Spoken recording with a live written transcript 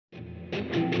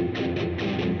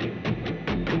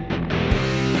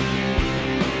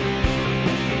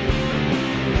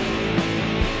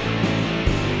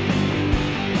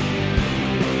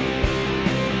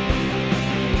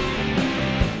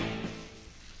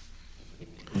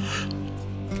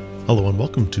Hello and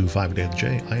welcome to 5 A Day with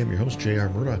Jay. I am your host, J.R.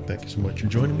 Murdoch. Thank you so much for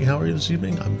joining me. How are you this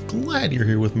evening? I'm glad you're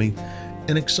here with me.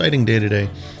 An exciting day today.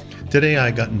 Today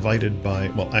I got invited by,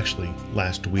 well, actually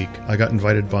last week, I got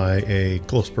invited by a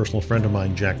close personal friend of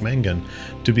mine, Jack Mangan,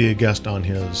 to be a guest on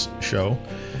his show.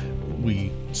 We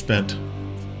spent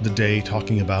the day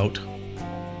talking about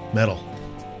metal,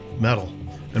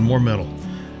 and more metal.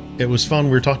 It was fun.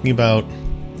 We were talking about,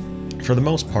 for the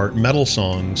most part, metal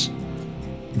songs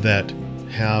that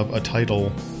have a title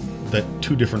that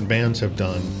two different bands have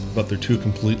done, but they're two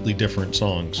completely different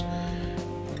songs.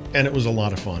 And it was a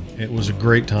lot of fun. It was a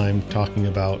great time talking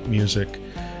about music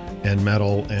and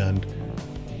metal and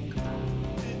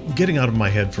getting out of my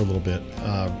head for a little bit.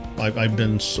 I've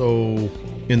been so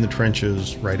in the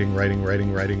trenches writing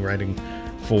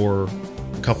for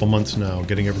a couple months now,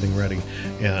 getting everything ready.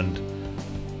 And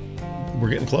we're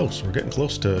getting close. We're getting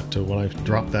close to when I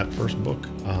drop that first book.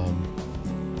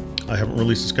 I haven't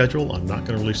released a schedule. I'm not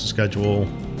going to release a schedule,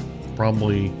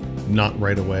 probably not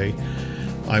right away.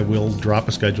 I will drop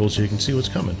a schedule so you can see what's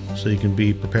coming, so you can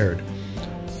be prepared.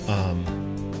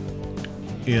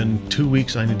 In 2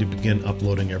 weeks, I need to begin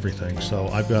uploading everything. So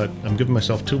I'm giving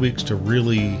myself 2 weeks to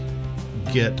really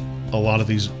get a lot of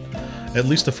these, at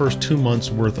least the first 2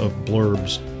 months worth of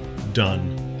blurbs done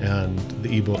and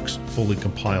the ebooks fully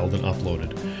compiled and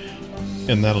uploaded.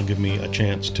 And that'll give me a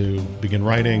chance to begin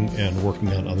writing and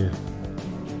working on other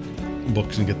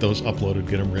books and get those uploaded,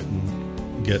 get them written,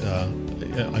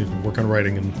 I work on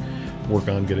writing and work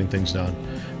on getting things done,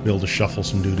 be able to shuffle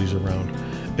some duties around.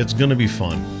 It's going to be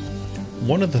fun.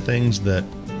 One of the things that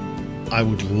I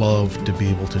would love to be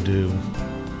able to do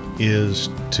is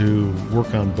to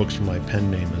work on books for my pen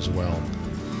name as well.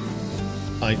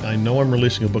 I know I'm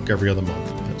releasing a book every other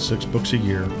month. That's 6 books a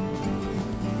year.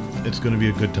 It's going to be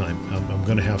a good time. I'm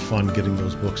going to have fun getting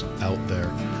those books out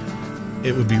there.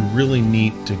 It would be really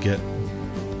neat to get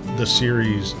the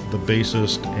series, The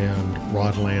Bassist and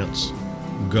Rod Lance,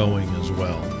 going as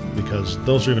well, because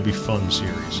those are going to be fun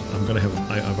series.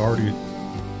 I've already,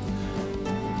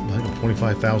 I think I'm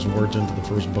 25,000 words into the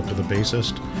first book of The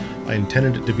Bassist. I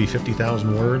intended it to be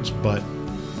 50,000 words, but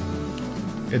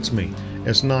it's me.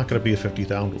 It's not going to be a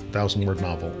 50,000 word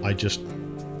novel.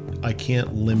 I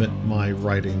can't limit my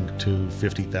writing to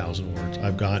 50,000 words.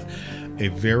 I've got a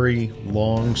very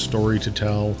long story to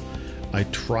tell. I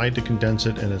tried to condense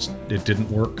it and it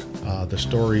didn't work. The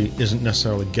story isn't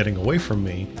necessarily getting away from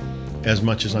me as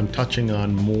much as I'm touching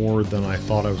on more than I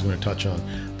thought I was going to touch on.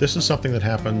 This is something that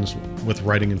happens with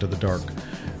writing into the dark.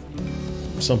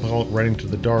 Some call it writing to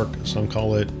the dark, some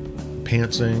call it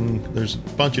pantsing. There's a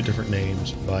bunch of different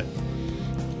names, but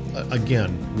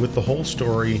again, with the whole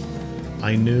story,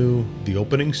 I knew the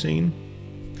opening scene,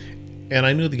 and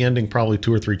I knew the ending probably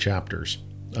 2 or 3 chapters.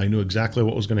 I knew exactly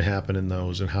what was going to happen in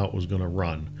those and how it was going to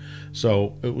run.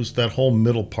 So it was that whole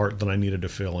middle part that I needed to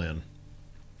fill in.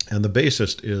 And The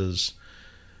Bassist is,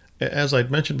 as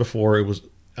I'd mentioned before, I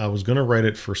was going to write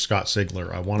it for Scott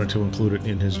Sigler. I wanted to include it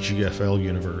in his GFL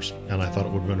universe, and I thought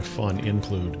it would have been a fun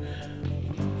include.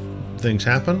 Things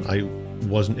happen. I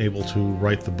wasn't able to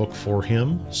write the book for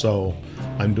him, so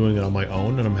I'm doing it on my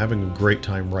own, and I'm having a great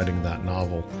time writing that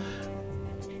novel.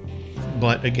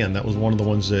 But again, that was one of the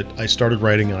ones that I started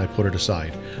writing and I put it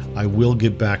aside. I will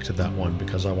get back to that one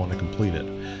because I want to complete it.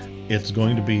 It's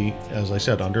going to be, as I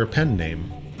said, under a pen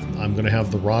name. I'm going to have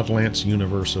the Rod Lance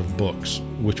universe of books,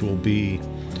 which will be,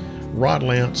 Rod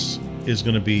Lance is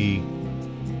going to be,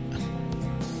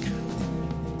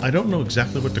 I don't know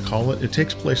exactly what to call it. It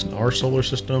takes place in our solar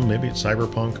system. Maybe it's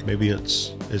cyberpunk. Maybe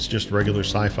it's just regular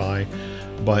sci-fi.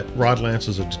 But Rod Lance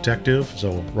is a detective,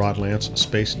 so Rod Lance,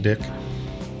 Space Dick.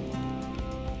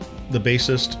 The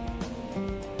Bassist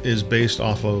is based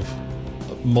off of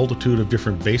a multitude of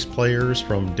different bass players,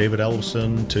 from David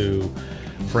Ellefson to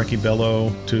Frankie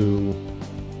Bello to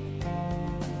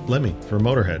Lemmy from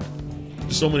Motorhead.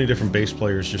 So many different bass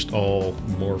players, just all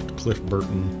morphed. Cliff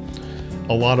Burton.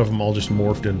 A lot of them all just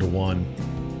morphed into one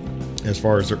as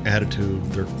far as their attitude,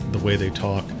 the way they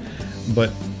talk,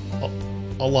 but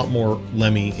a lot more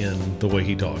Lemmy in the way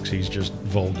he talks. He's just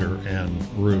vulgar and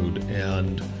rude.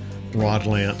 And Rod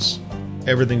Lance,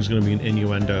 everything's going to be an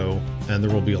innuendo, and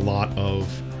there will be a lot of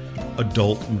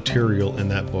adult material in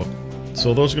that book.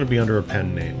 So those are going to be under a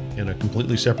pen name in a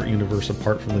completely separate universe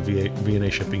apart from the V&A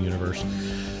Shipping universe.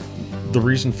 The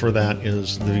reason for that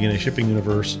is the V&A Shipping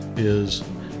universe is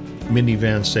Mindy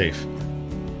Van Safe.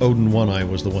 Odin One Eye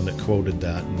was the one that quoted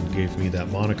that and gave me that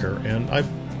moniker, and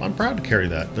I'm proud to carry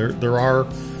that. There are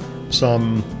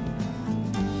some,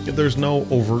 there's no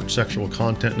overt sexual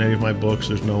content in any of my books.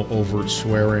 There's no overt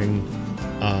swearing.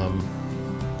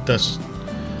 That's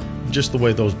just the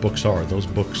way those books are. Those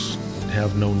books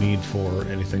have no need for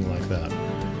anything like that.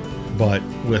 But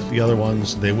with the other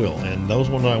ones, they will. And those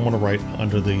ones I want to write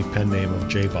under the pen name of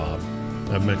J. Bob.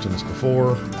 I've mentioned this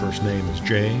before. First name is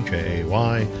Jay,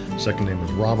 J-A-Y. Second name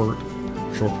is Robert.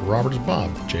 Short for Robert is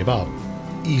Bob, J. Bob.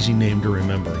 Easy name to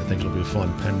remember. I think it'll be a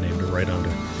fun pen name to write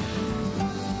under.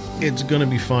 It's going to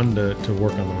be fun to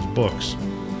work on those books.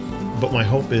 But my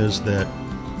hope is that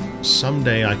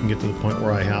someday I can get to the point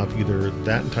where I have either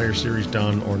that entire series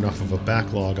done or enough of a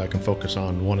backlog I can focus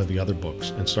on one of the other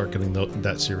books and start getting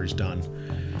that series done.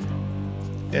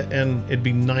 And it'd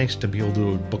be nice to be able to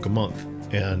do a book a month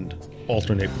and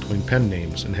alternate between pen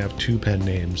names and have 2 pen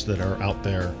names that are out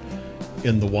there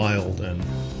in the wild and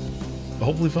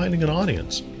hopefully finding an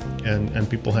audience and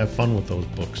people have fun with those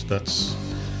books. That's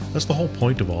the whole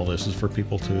point of all this, is for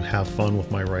people to have fun with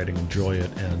my writing, enjoy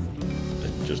it,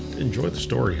 and just enjoy the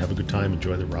story, have a good time,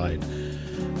 enjoy the ride.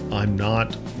 I'm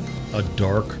not a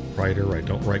dark writer. I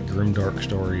don't write grim, dark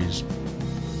stories.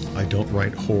 I don't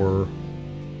write horror.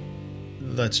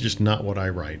 That's just not what I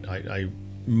write.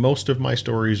 Most of my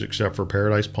stories, except for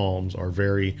Paradise Palms, are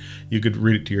you could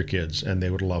read it to your kids and they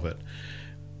would love it.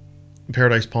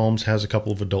 Paradise Palms has a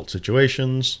couple of adult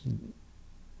situations.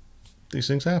 These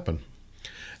things happen.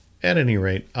 At any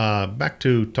rate, back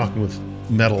to talking with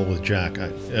metal with Jack.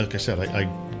 Like I said, I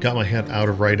got my head out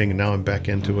of writing and now I'm back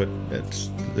into it.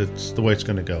 It's the way it's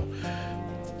going to go.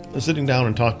 Sitting down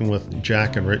and talking with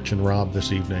Jack and Rich and Rob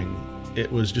this evening,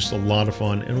 it was just a lot of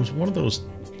fun. And it was one of those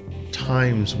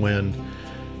times when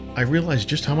I realized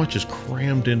just how much is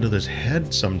crammed into this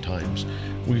head sometimes.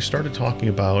 We started talking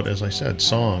about, as I said,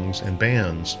 songs and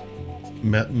bands,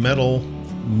 metal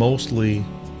mostly,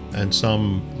 and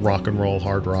some rock and roll,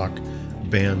 hard rock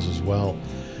bands as well.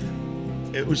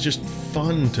 It was just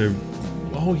fun to,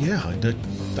 oh yeah,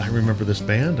 I remember this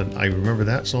band and I remember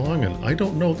that song and I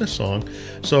don't know this song.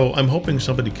 So I'm hoping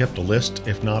somebody kept a list.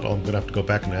 If not, I'm going to have to go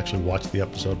back and actually watch the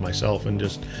episode myself and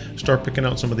just start picking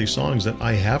out some of these songs that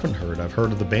I haven't heard. I've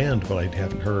heard of the band, but I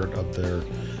haven't heard of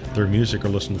their music or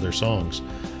listened to their songs.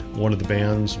 One of the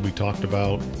bands we talked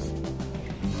about,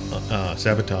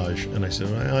 Sabotage, and I said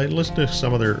I listened to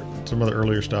some of their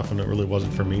earlier stuff and it really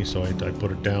wasn't for me, so I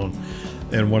put it down.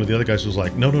 And one of the other guys was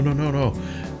like, no,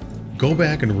 go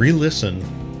back and re-listen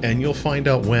and you'll find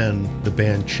out when the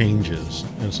band changes.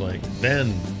 And it's like,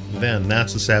 then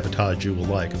that's the Sabotage you will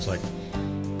like. It's like,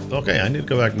 okay, I need to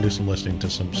go back and do some listening to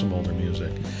some older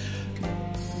music.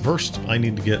 First, I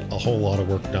need to get a whole lot of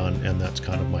work done, and that's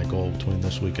kind of my goal between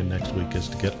this week and next week, is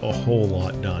to get a whole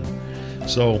lot done.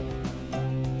 So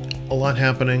a lot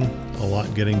happening, a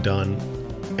lot getting done,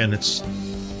 and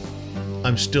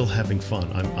I'm still having fun.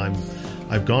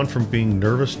 I've gone from being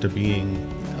nervous to being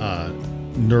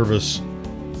nervous,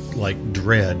 like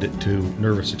dread, to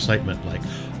nervous excitement, like,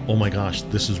 oh my gosh,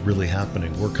 this is really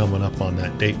happening. We're coming up on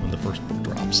that date when the first book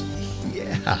drops.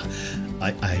 Yeah,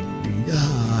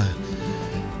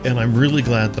 and I'm really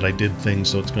glad that I did things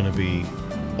so it's going to be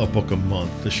a book a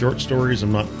month. The short stories,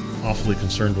 I'm not awfully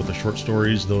concerned with the short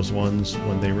stories. Those ones,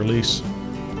 when they release,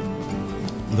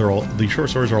 the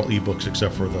short stories are all ebooks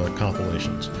except for the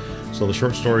compilations. So the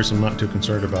short stories I'm not too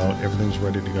concerned about. Everything's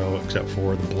ready to go except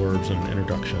for the blurbs and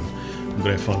introduction. I'm going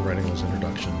to have fun writing those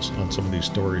introductions on some of these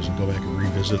stories and go back and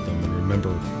revisit them and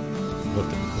remember what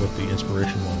the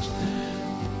inspiration was.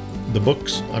 The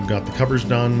books, I've got the covers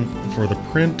done. For the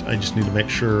print, I just need to make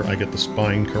sure I get the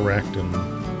spine correct and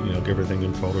get everything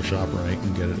in Photoshop right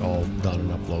and get it all done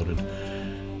and uploaded.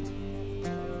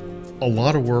 A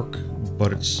lot of work,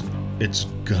 but it's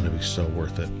gonna be so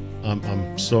worth it.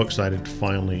 I'm so excited to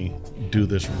finally do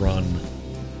this run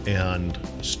and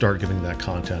start getting that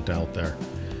content out there.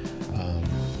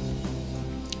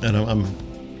 And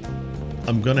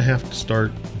I'm gonna have to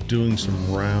start doing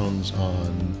some rounds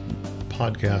on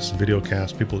podcasts,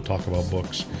 videocasts, people who talk about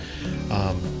books.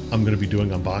 I'm going to be doing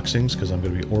unboxings because I'm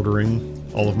going to be ordering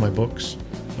all of my books,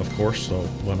 of course. So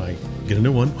when I get a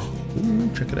new one,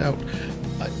 check it out.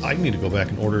 I need to go back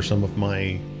and order some of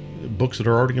my books that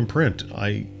are already in print.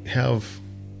 I have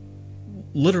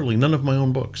literally none of my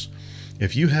own books.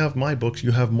 If you have my books,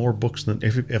 you have more books than,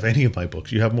 if any of my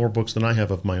books, you have more books than I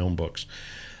have of my own books.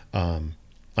 I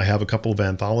have a couple of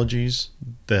anthologies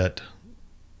and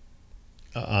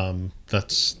a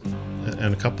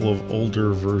couple of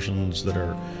older versions that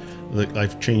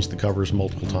I've changed the covers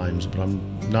multiple times, but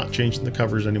I'm not changing the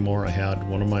covers anymore. I had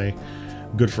one of my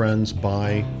good friends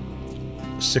buy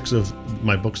 6 of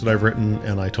my books that I've written,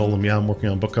 and I told him, yeah, I'm working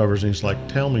on book covers, and he's like,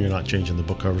 tell me you're not changing the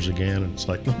book covers again. And it's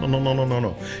like,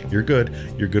 no, you're good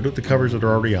with the covers that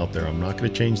are already out there. I'm not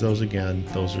going to change those again.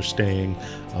 Those are staying.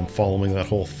 I'm following that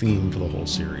whole theme for the whole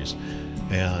series,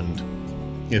 and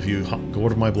If you go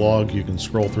to my blog, you can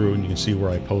scroll through and you can see where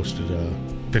I posted a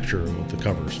picture of the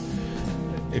covers.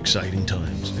 Exciting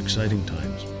times, exciting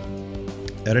times.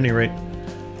 At any rate,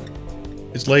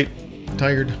 it's late,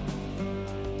 tired,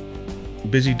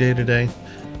 busy day today.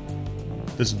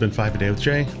 This has been 5 A Day with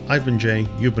Jay. I've been Jay.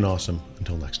 You've been awesome.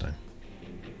 Until next time.